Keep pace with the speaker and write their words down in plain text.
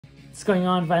What's going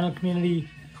on, vinyl community?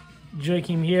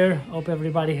 Joakim here. Hope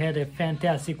everybody had a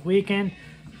fantastic weekend.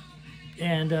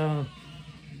 And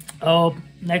hope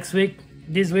next week,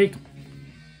 this week,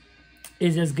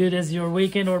 is as good as your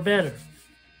weekend or better.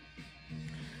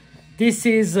 This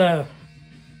is a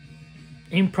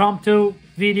impromptu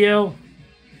video.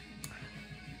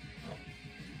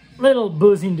 Little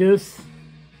booze induced.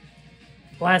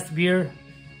 Last beer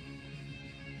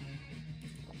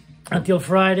until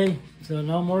Friday, so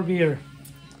no more beer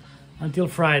until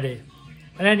Friday.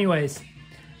 But anyways,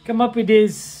 come up with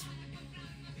this,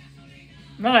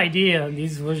 not idea,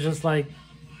 this was just like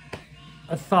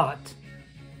a thought.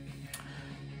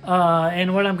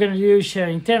 And what I'm gonna do is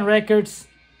sharing 10 records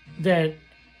that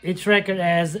each record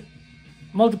has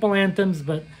multiple anthems,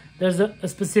 but there's a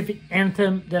specific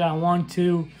anthem that I want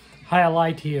to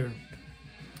highlight here.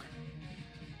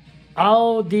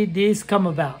 How did this come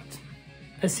about?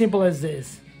 As simple as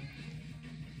this.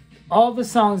 All the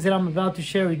songs that I'm about to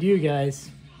share with you guys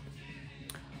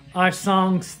are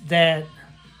songs that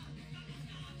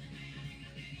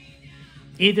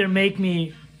either make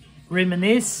me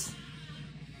reminisce,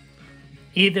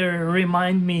 either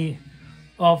remind me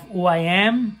of who I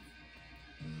am,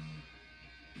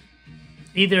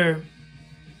 either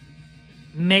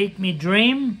make me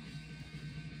dream,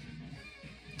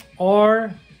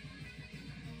 or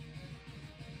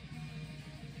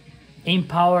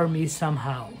empower me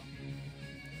somehow.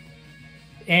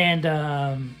 And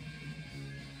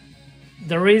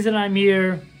the reason I'm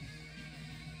here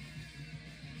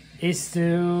is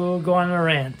to go on a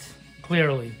rant,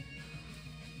 clearly.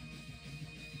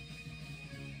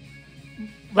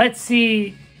 Let's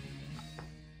see.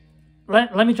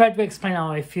 Let me try to explain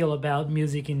how I feel about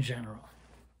music in general.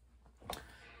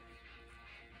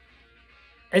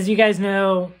 As you guys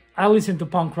know, I listen to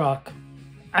punk rock.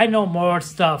 I know more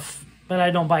stuff, but I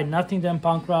don't buy nothing than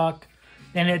punk rock.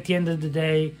 And at the end of the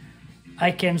day,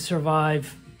 I can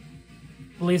survive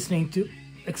listening to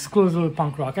exclusively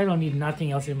punk rock. I don't need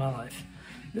nothing else in my life.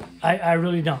 I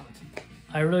really don't.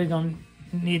 I really don't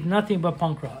need nothing but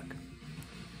punk rock.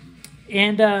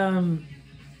 And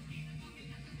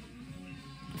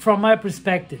from my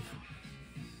perspective,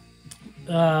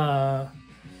 I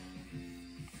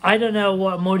don't know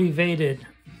what motivated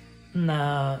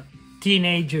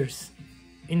teenagers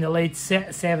in the late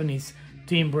 70s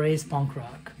to embrace punk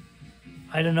rock.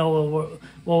 I don't know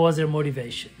what was their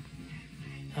motivation.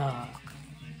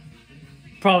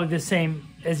 Probably the same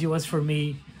as it was for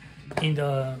me in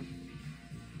the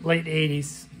late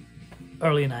 80s,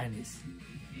 early 90s.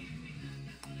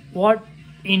 What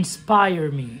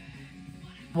inspired me,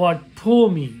 what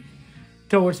pulled me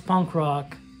towards punk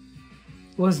rock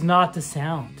was not the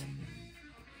sound.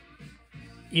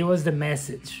 It was the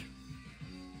message.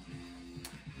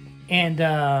 And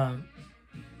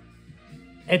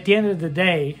at the end of the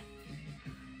day,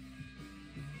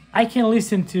 I can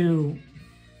listen to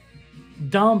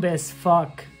dumb as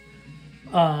fuck,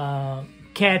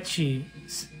 catchy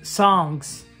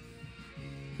songs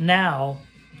now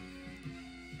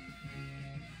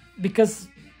because,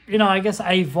 you know, I guess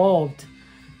I evolved,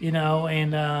 you know,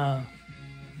 and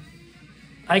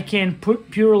I can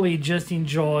purely just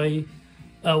enjoy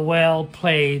a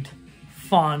well-played,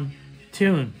 fun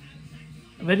tune.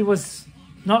 But it was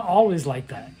not always like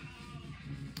that.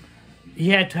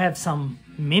 You had to have some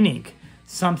meaning,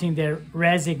 something that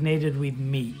resonated with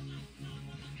me,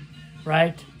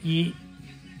 right?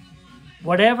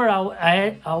 Whatever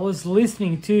I was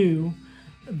listening to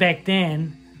back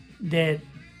then that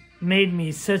made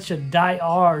me such a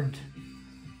die-hard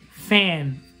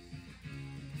fan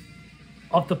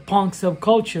of the punk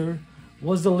subculture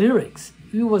was the lyrics.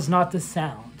 It was not the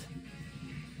sound,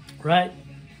 right?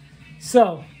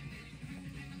 So,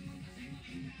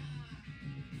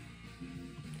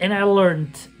 and I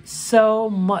learned so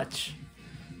much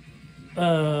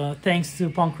thanks to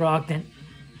punk rock than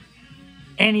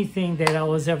anything that I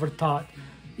was ever taught,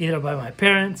 either by my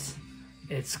parents,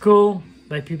 at school,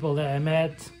 by people that I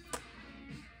met,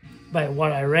 by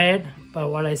what I read, by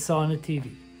what I saw on the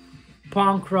TV.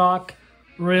 Punk rock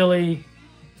really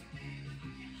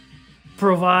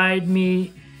provide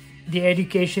me the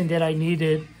education that I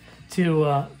needed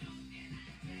to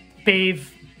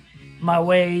pave my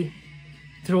way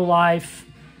through life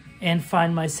and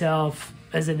find myself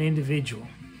as an individual.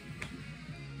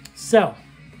 So,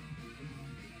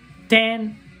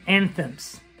 10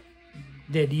 anthems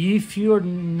that if you're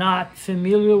not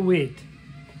familiar with,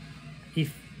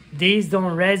 if these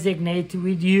don't resonate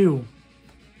with you,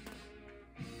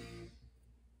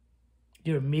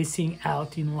 you're missing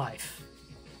out in life.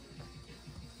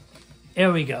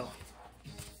 Here we go.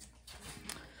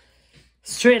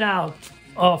 straight out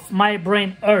of My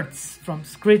Brain Hurts from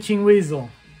Screeching Weasel.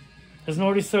 There's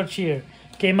no research here.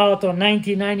 Came out on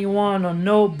 1991 on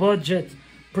No Budget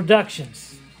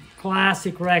Productions.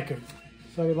 Classic record.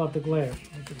 Sorry about the glare.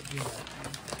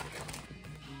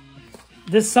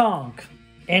 This song,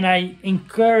 and I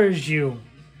encourage you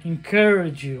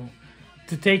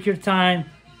to take your time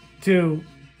to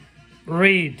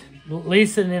read,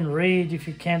 listen and read if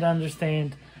you can't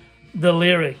understand the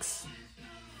lyrics.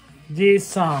 This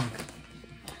song,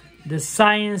 The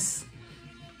Science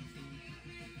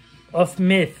of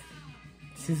Myth.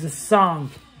 This is a song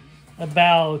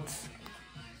about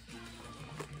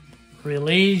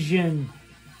religion,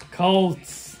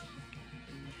 cults,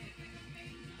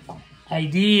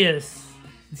 ideas.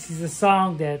 This is a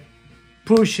song that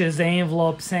pushes the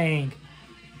envelope, saying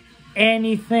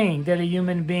anything that a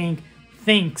human being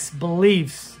thinks,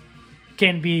 believes,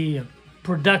 can be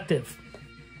productive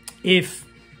if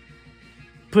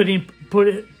put it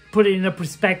in a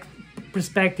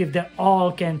perspective that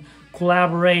all can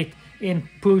collaborate and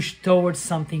push towards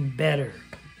something better.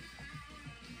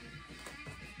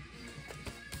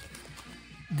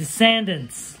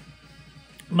 Descendants.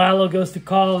 Milo Goes to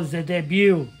College, the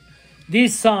debut.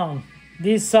 This song,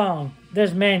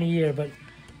 there's many here, but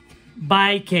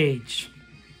By Cage.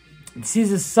 This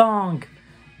is a song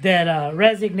that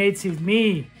resonates with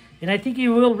me, and I think it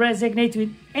will resonate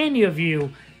with any of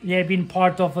you that have been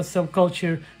part of a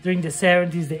subculture during the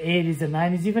 70s, the 80s, the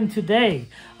 90s, even today.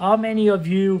 How many of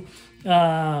you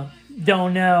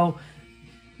don't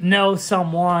know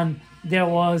someone that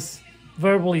was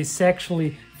verbally,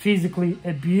 sexually, physically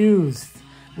abused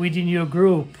within your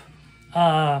group?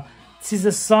 This is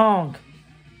a song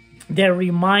that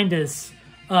reminds us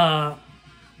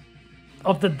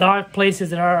of the dark places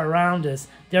that are around us,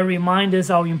 that remind us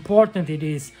how important it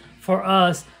is for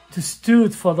us to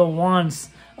stood for the ones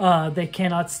that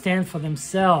cannot stand for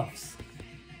themselves.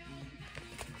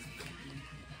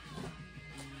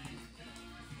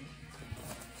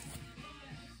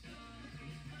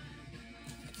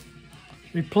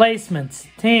 Replacements.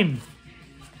 Tim.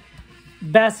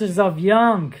 Bastards of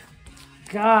Young.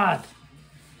 God.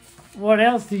 What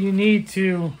else do you need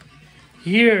to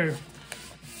hear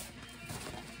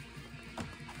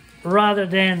rather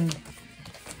than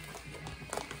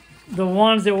the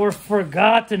ones that were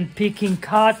forgotten picking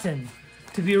cotton,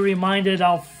 to be reminded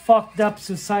how fucked up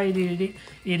society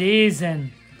it is,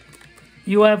 and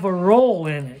you have a role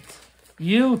in it.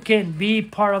 You can be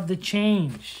part of the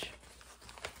change.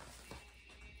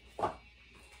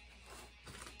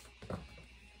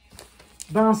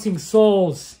 Bouncing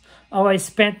Souls, how I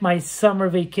spent my summer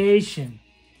vacation.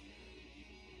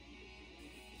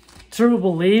 True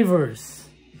Believers.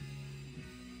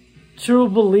 True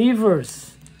Believers.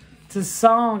 It's a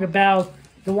song about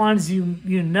the ones you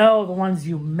know, the ones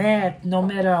you met, no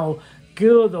matter how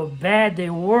good or bad they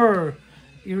were.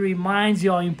 It reminds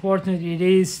you how important it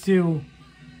is to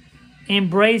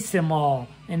embrace them all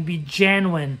and be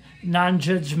genuine,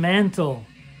 non-judgmental.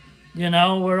 You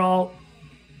know,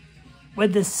 we're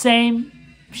the same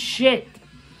shit.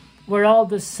 We're all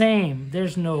the same.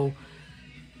 There's no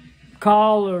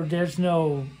color, there's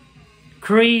no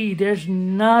creed, there's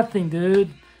nothing, dude.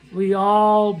 We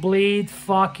all bleed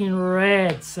fucking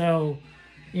red. So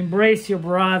embrace your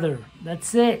brother.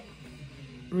 That's it.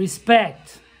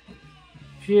 Respect.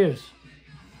 Cheers.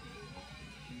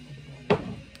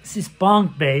 This is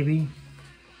punk, baby.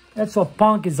 That's what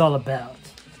punk is all about.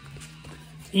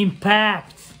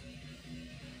 Impact.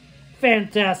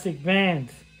 Fantastic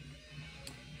band.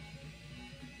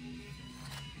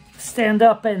 Stand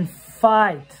up and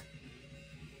fight.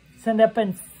 Stand up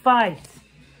and fight.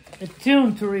 A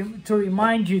tune to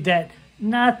remind you that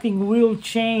nothing will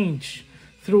change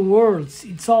through words.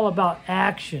 It's all about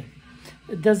action.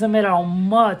 It doesn't matter how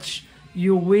much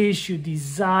you wish, you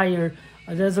desire.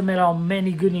 It doesn't matter how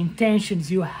many good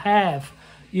intentions you have,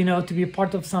 you know, to be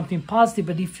part of something positive.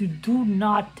 But if you do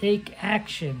not take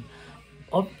action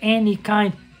of any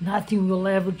kind, nothing will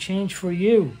ever change for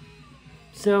you.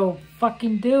 So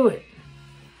fucking do it.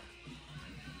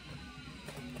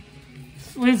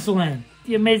 Switzerland,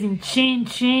 the amazing Chin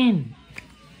Chin.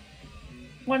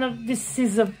 This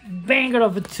is a banger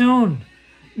of a tune.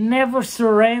 Never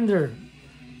Surrender.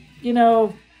 You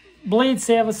know, Blades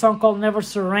have a song called Never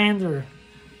Surrender.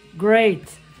 Great.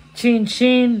 Chin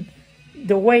Chin,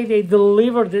 the way they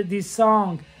delivered this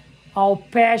song, how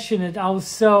passionate, how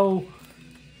so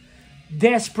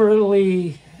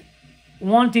desperately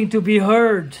wanting to be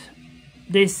heard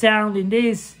they sound in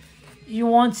this. He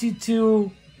wants you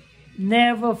to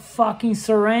never fucking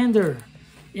surrender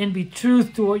and be true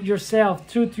to yourself,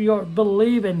 true to your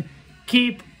belief, and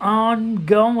Keep on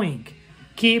going.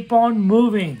 Keep on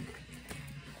moving.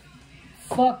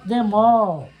 Fuck them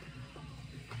all.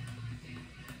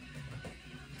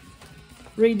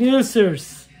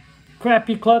 Reducers.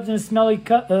 Crappy clubs and smelly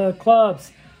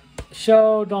clubs.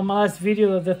 Showed on my last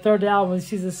video of the third album.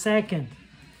 This is the second.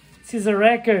 This is a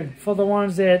record for the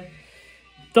ones that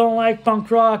don't like punk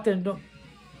rock and don't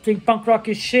think punk rock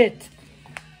is shit.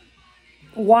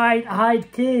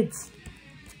 Wide-eyed kids.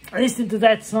 Listen to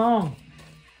that song.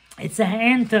 It's an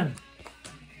anthem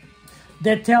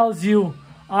that tells you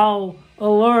how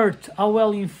alert, how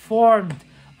well informed,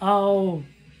 how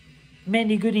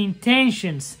many good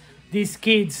intentions these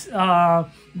kids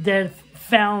that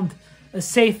found a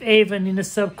safe haven in a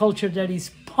subculture that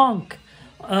is punk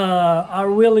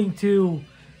are willing to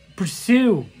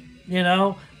pursue. You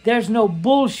know, there's no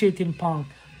bullshit in punk.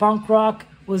 Punk rock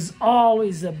was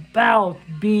always about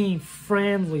being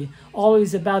friendly,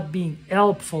 always about being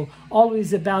helpful,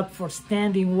 always about for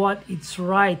standing what it's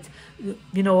right,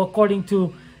 you know, according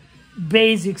to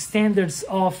basic standards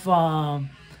of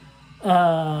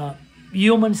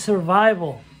human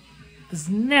survival. It's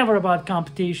never about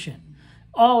competition.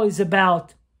 Always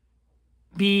about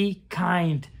be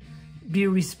kind, be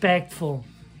respectful,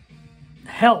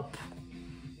 help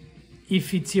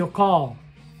if it's your call.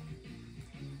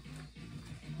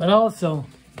 But also,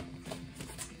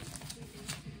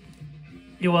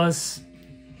 it was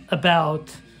about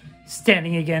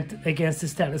standing against the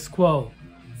status quo.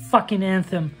 Fucking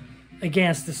anthem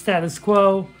against the status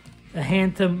quo. A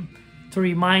anthem to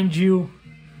remind you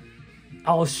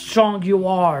how strong you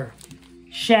are.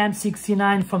 Sham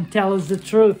 69 from Tell Us the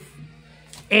Truth.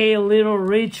 A little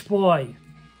rich boy.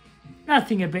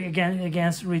 Nothing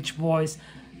against rich boys.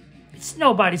 It's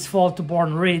nobody's fault to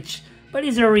born rich, but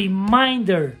it's a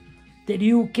reminder that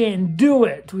you can do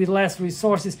it with less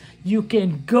resources. You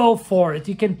can go for it.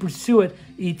 You can pursue it.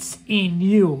 It's in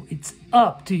you. It's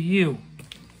up to you.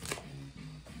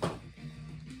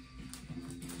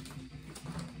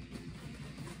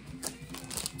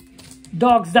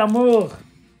 Dogs d'Amour.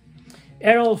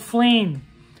 Errol Flynn.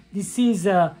 This is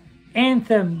an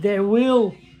anthem that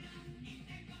will...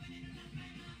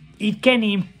 It can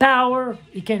empower.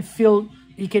 It can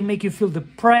make you feel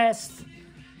depressed.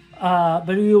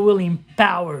 But it will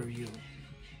empower you.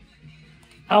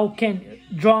 How can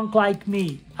drunk like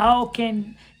me? How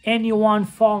can anyone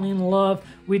fall in love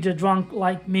with a drunk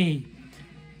like me?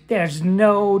 There's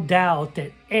no doubt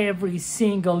that every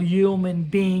single human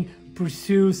being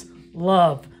pursues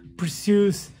love,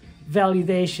 pursues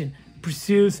validation,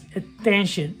 pursues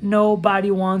attention.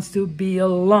 Nobody wants to be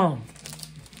alone.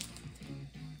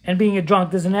 And being a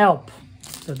drunk doesn't help.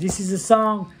 So this is a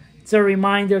song. It's a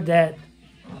reminder that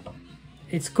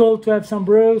it's cool to have some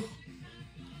brews,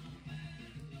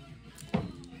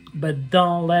 but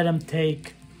don't let them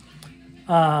take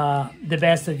the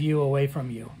best of you away from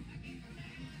you.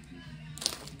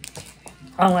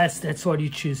 Unless that's what you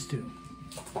choose to.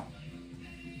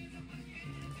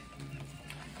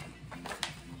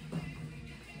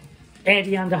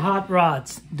 Eddie and the Hot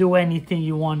Rods, do anything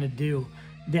you want to do.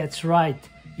 That's right.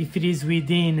 If it is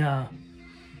within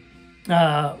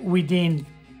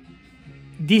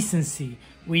decency,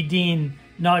 within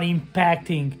not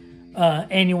impacting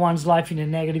anyone's life in a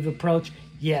negative approach,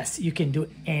 yes, you can do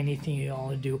anything you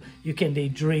want to do. You can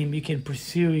daydream, you can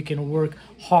pursue, you can work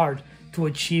hard to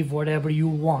achieve whatever you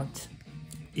want.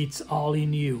 It's all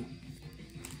in you.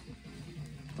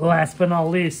 Last but not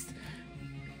least,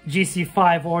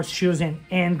 GC5, Horseshoes and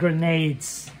Hand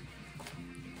Grenades.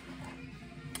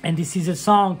 And this is a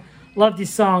song, love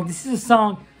this song. This is a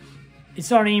song, it's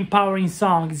not an empowering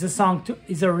song. It's a song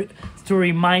to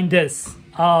remind us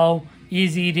how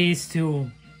easy it is to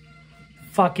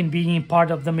fucking being part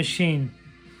of the machine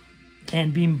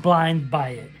and being blind by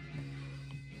it.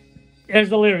 Here's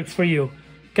the lyrics for you.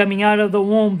 Coming out of the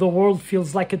womb, the world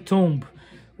feels like a tomb.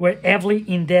 We're heavily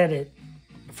indebted.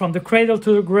 From the cradle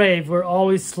to the grave, we're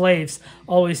always slaves,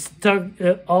 always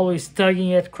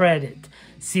tugging at credit.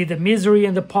 See the misery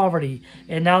and the poverty,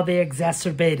 and now they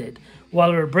exacerbate it.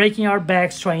 While we're breaking our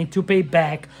backs trying to pay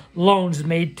back loans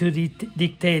made to the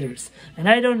dictators. And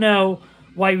I don't know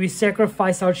why we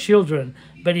sacrifice our children,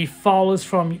 but it follows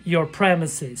from your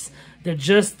premises. They're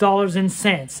just dollars and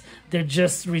cents. They're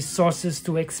just resources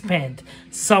to expend.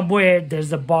 Somewhere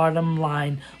there's a bottom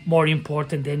line more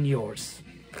important than yours.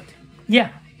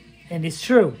 Yeah, and it's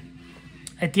true.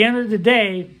 At the end of the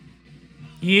day,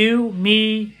 you,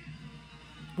 me,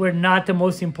 we're not the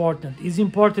most important. It's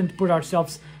important to put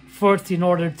ourselves first in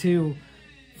order to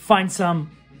find some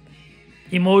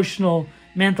emotional,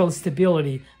 mental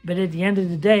stability. But at the end of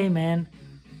the day, man,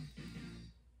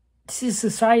 This is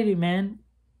society, man.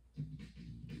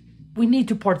 We need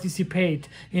to participate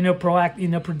in a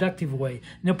productive way,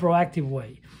 in a proactive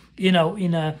way. You know,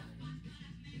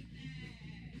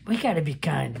 we gotta be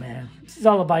kind, man. This is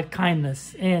all about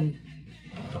kindness. And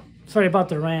sorry about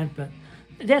the rant, but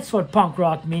that's what punk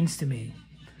rock means to me.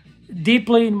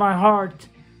 Deeply in my heart,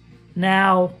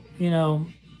 now,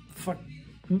 for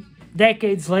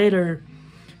decades later,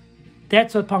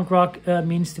 that's what punk rock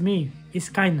means to me, is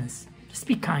kindness. Just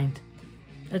be kind.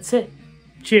 That's it.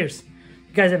 Cheers.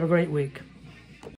 You guys have a great week.